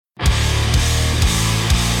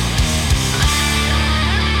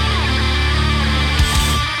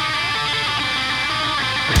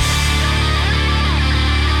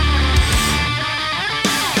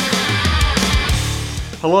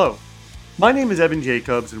Hello, my name is Evan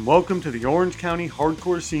Jacobs and welcome to the Orange County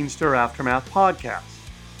Hardcore Scenester Aftermath podcast.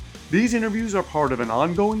 These interviews are part of an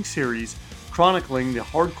ongoing series chronicling the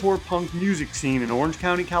hardcore punk music scene in Orange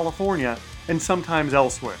County, California, and sometimes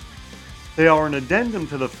elsewhere. They are an addendum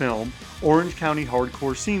to the film Orange County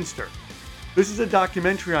Hardcore Scenester. This is a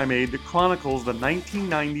documentary I made that chronicles the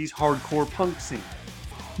 1990s hardcore punk scene.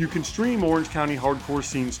 You can stream Orange County Hardcore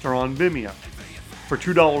Scenester on Vimeo. For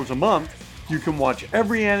 $2 a month, you can watch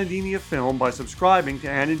every Anademia film by subscribing to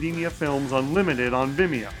Anademia Films Unlimited on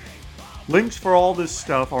Vimeo. Links for all this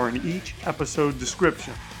stuff are in each episode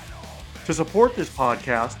description. To support this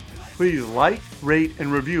podcast, please like, rate,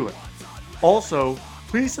 and review it. Also,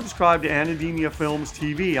 please subscribe to Anademia Films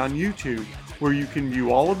TV on YouTube, where you can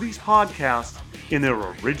view all of these podcasts in their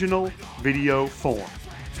original video form.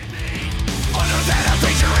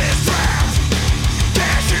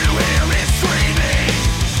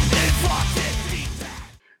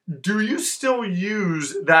 Do you still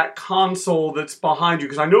use that console that's behind you?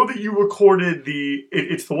 Because I know that you recorded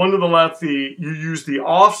it's the one to the left, you used the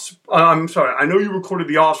I know you recorded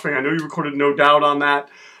The Offspring. I know you recorded No Doubt on that.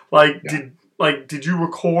 Did you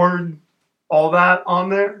record all that on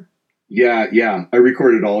there? Yeah. I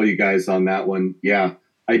recorded all you guys on that one. Yeah.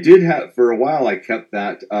 I did have, for a while, I kept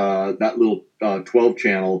that little 12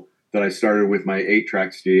 channel that I started with my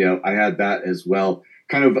 8-track studio. I had that as well.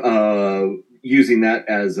 Kind of using that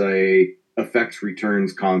as a effects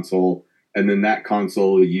returns console, and then that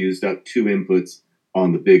console used up 2 inputs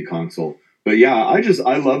on the big console. But yeah,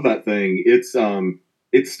 I love that thing.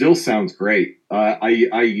 It still sounds great. I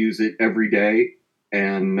use it every day,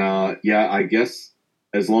 and I guess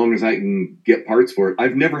as long as I can get parts for it,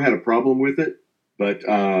 I've never had a problem with it. But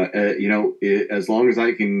as long as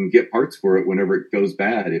I can get parts for it, whenever it goes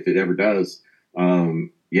bad, if it ever does,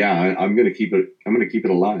 I'm going to keep it. I'm going to keep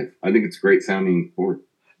it alive. I think it's a great sounding board.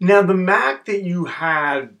 Now, the Mac that you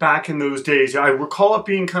had back in those days, I recall it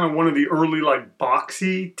being kind of one of the early,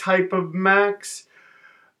 boxy type of Macs.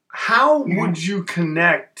 How would you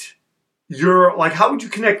connect how would you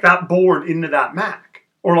connect that board into that Mac?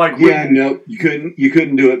 Or no, you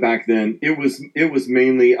couldn't do it back then. It was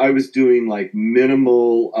mainly, I was doing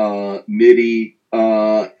minimal MIDI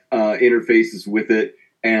interfaces with it,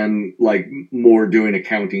 and more doing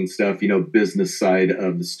accounting stuff, business side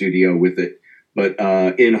of the studio with it. But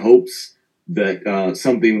in hopes that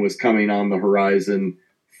something was coming on the horizon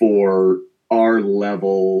for our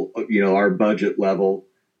level, our budget level.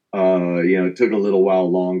 It took a little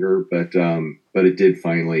while longer, but it did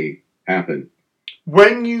finally happen.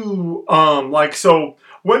 When you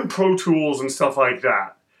when Pro Tools and stuff like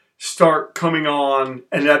that start coming on,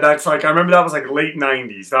 and that's I remember that was late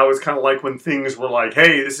 90s. That was kind of when things were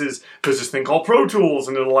hey, there's this thing called Pro Tools,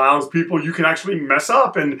 and it allows people, you can actually mess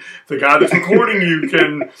up, and the guy that's recording you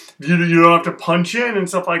can, you don't have to punch in and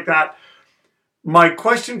stuff like that. My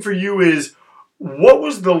question for you is, what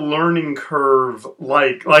was the learning curve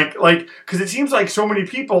like? Because it seems like so many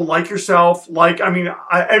people like yourself,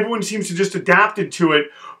 everyone seems to just adapted to it.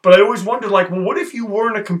 But I always wondered, what if you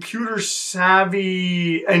weren't a computer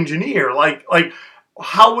savvy engineer?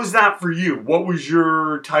 How was that for you? What was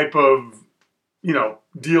your type of,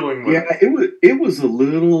 dealing with? Yeah, it was a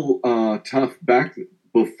little tough back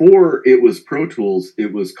before it was Pro Tools.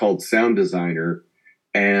 It was called Sound Designer,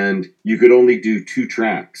 and you could only do 2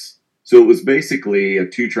 tracks. So it was basically a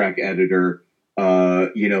 2-track editor, so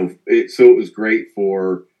it was great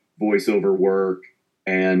for voiceover work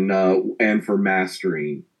and for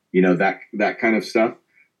mastering, that kind of stuff.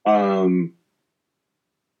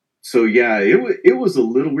 So yeah, it was a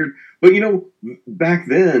little weird, but back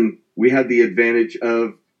then we had the advantage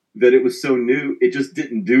of that it was so new, it just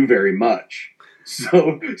didn't do very much.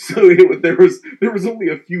 So there was only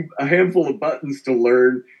a handful of buttons to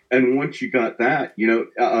learn, and once you got that,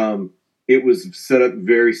 it was set up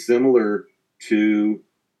very similar to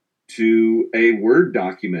a Word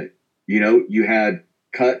document. You had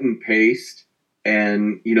cut and paste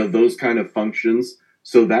and, those kind of functions.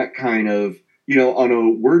 So that kind of, on a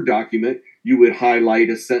Word document, you would highlight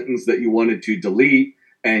a sentence that you wanted to delete,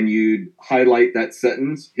 and you'd highlight that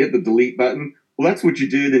sentence, hit the delete button. Well, that's what you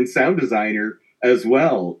did in Sound Designer as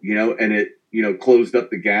well, and it, closed up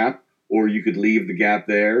the gap, or you could leave the gap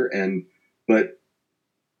there. But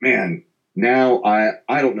man, now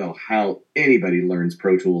I don't know how anybody learns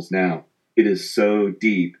Pro Tools now. It is so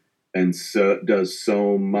deep and does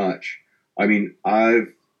so much. I mean, I've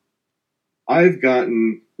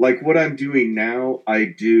gotten what I'm doing now. I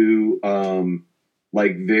do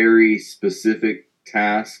very specific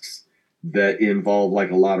tasks that involve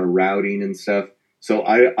a lot of routing and stuff. So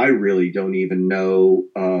I really don't even know.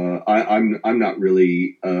 I'm not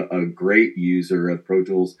really a great user of Pro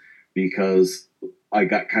Tools because I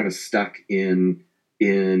got kind of stuck in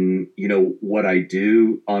what I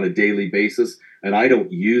do on a daily basis, and I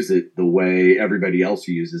don't use it the way everybody else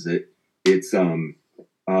uses it. It's I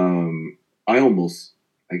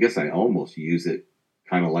guess I almost use it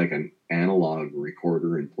kind of like an analog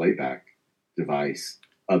recorder and playback device,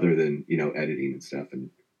 other than editing and stuff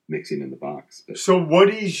and mixing in the box. But So what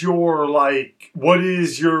is your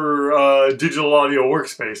digital audio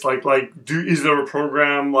workspace? Is there a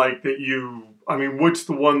program like that you, I mean, what's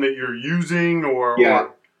the one that you're using yeah,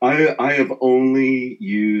 I have only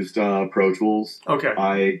used Pro Tools. Okay.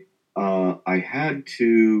 I had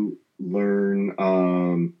to learn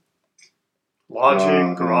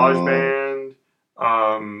Logic, GarageBand.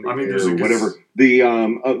 I mean, there's whatever.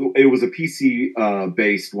 It was a PC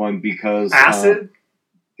based one because Acid.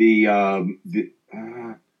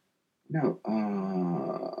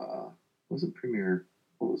 Wasn't Premiere.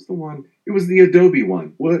 What was the one? It was the Adobe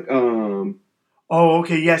one. What? Oh,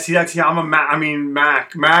 okay. Yeah. See, I'm a Mac. I mean,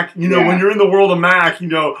 Mac. When you're in the world of Mac,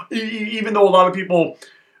 even though a lot of people,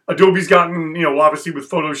 Adobe's gotten, obviously with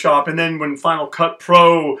Photoshop, and then when Final Cut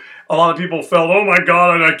Pro, a lot of people felt, oh my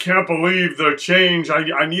God, I can't believe the change.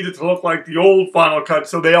 I need it to look like the old Final Cut,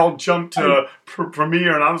 so they all jumped to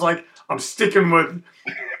Premiere, and I was like, I'm sticking with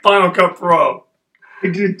Final Cut Pro. I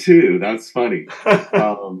did too. That's funny.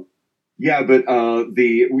 Yeah, but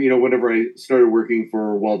whenever I started working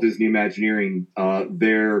for Walt Disney Imagineering,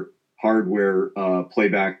 their hardware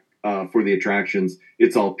playback for the attractions,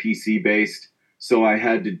 it's all PC based. So I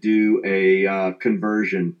had to do a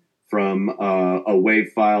conversion from a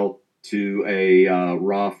WAV file to a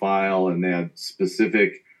RAW file, and they had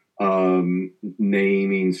specific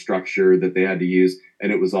naming structure that they had to use,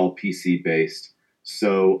 and it was all PC based.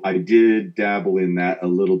 So I did dabble in that a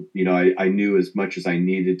little. I knew as much as I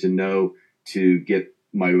needed to know to get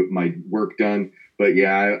my work done. But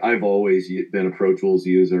yeah, I've always been a Pro Tools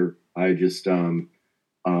user. I just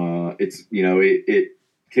it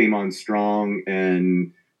came on strong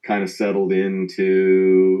and kind of settled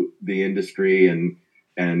into the industry, and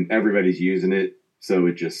everybody's using it. So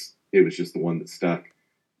it was just the one that stuck.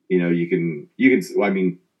 You can. I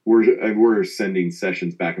mean, we're sending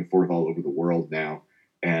sessions back and forth all over the world now,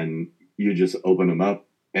 and you just open them up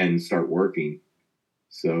and start working.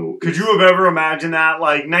 So could you have ever imagined that,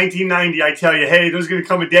 like 1990? I tell you, hey, there's going to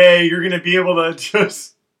come a day you're going to be able to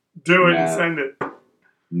just do it and send it.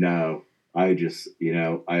 No, I just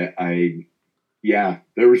there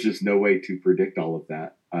was just no way to predict all of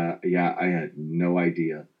that. I had no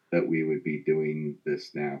idea that we would be doing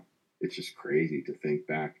this now. It's just crazy to think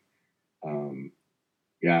back.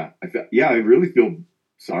 I really feel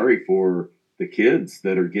sorry for the kids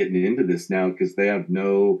that are getting into this now because they have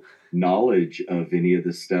no knowledge of any of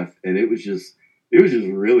this stuff, and it was just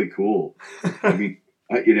really cool. I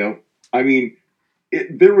mean,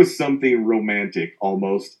 there was something romantic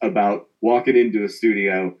almost about walking into a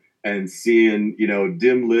studio and seeing,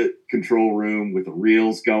 dim lit control room with the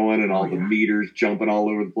reels going and all the meters jumping all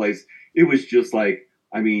over the place. It was just like,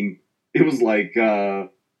 it was like,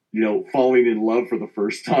 falling in love for the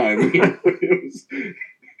first time.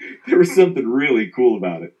 There was something really cool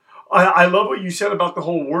about it. I love what you said about the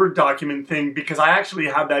whole Word document thing, because I actually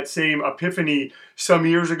had that same epiphany some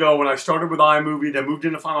years ago when I started with iMovie, then moved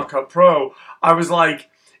into Final Cut Pro. I was like,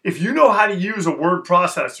 if you know how to use a word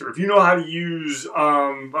processor, if you know how to use,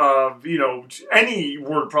 any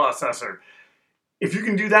word processor, if you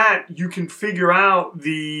can do that, you can figure out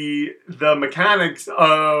the mechanics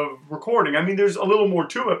of recording. I mean, there's a little more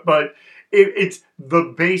to it, but it's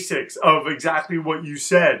the basics of exactly what you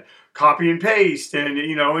said. Copy and paste, and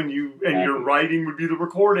your writing would be the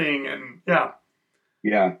recording, and yeah.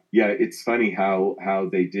 It's funny how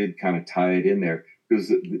they did kind of tie it in there, because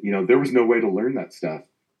there was no way to learn that stuff.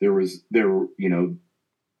 You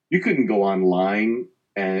couldn't go online,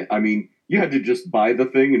 and you had to just buy the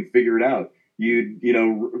thing and figure it out. You'd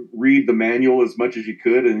read the manual as much as you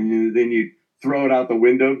could, and then you'd throw it out the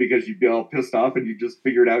window because you'd be all pissed off, and you just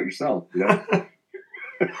figure it out yourself.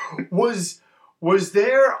 Was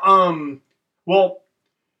there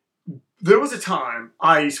there was a time,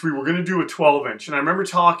 we were going to do a 12-inch, and I remember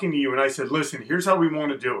talking to you, and I said, listen, here's how we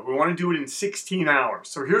want to do it. We want to do it in 16 hours.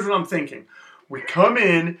 So here's what I'm thinking. We come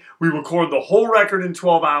in, we record the whole record in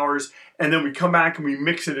 12 hours, and then we come back and we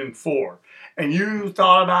mix it in 4. And you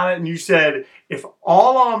thought about it, and you said, if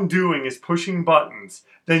all I'm doing is pushing buttons,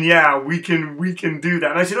 then yeah, we can do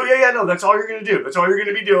that. And I said, no, that's all you're going to do. That's all you're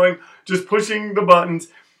going to be doing, just pushing the buttons.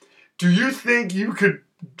 Do you think you could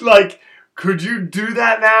Could you do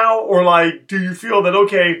that now, or like, do you feel that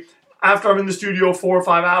okay, after I'm in the studio 4 or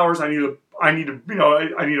 5 hours, I need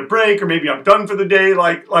a break, or maybe I'm done for the day?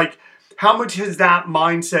 Like, how much has that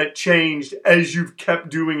mindset changed as you've kept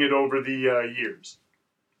doing it over the years?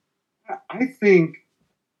 I think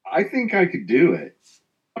I could do it.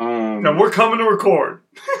 Now we're coming to record.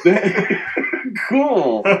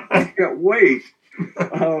 Cool. I can't wait.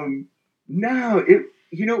 No,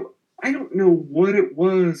 I don't know what it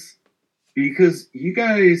was, because you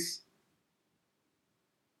guys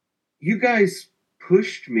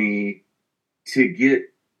pushed me to get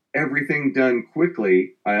everything done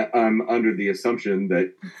quickly. I'm under the assumption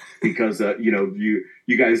that because you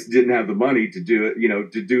guys didn't have the money to do it,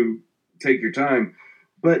 take your time,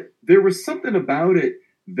 but there was something about it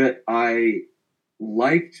that I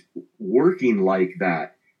liked, working like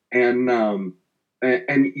that. And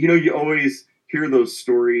you always hear those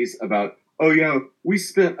stories about, oh yeah, we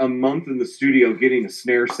spent a month in the studio getting a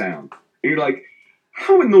snare sound. And you're like,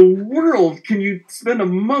 how in the world can you spend a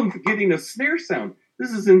month getting a snare sound? This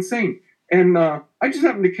is insane. And I just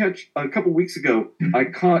happened to catch, a couple weeks ago, I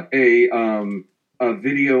caught a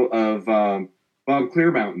video of Bob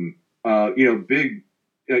Clearmountain, big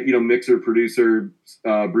mixer producer,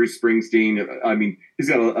 Bruce Springsteen. I mean, he's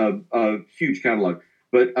got a huge catalog.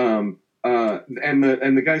 But and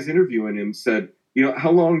the guys interviewing him said,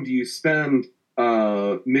 how long do you spend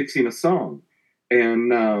mixing a song?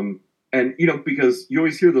 And because you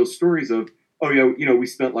always hear those stories of, oh yeah, we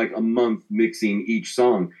spent like a month mixing each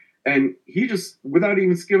song. And he just, without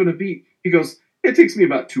even skipping a beat, he goes, it takes me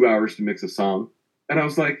about 2 hours to mix a song. And I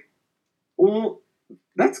was like, well,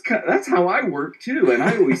 that's how I work too. And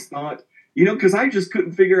I always thought, because I just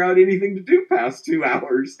couldn't figure out anything to do past 2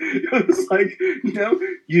 hours. It was like,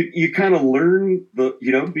 you kind of learn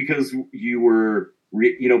because you were,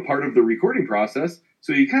 part of the recording process.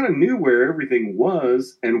 So you kind of knew where everything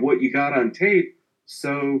was and what you got on tape.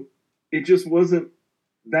 So it just wasn't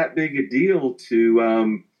that big a deal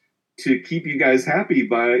to keep you guys happy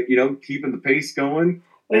by, keeping the pace going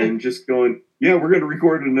and just going, yeah, we're going to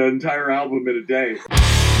record an entire album in a day.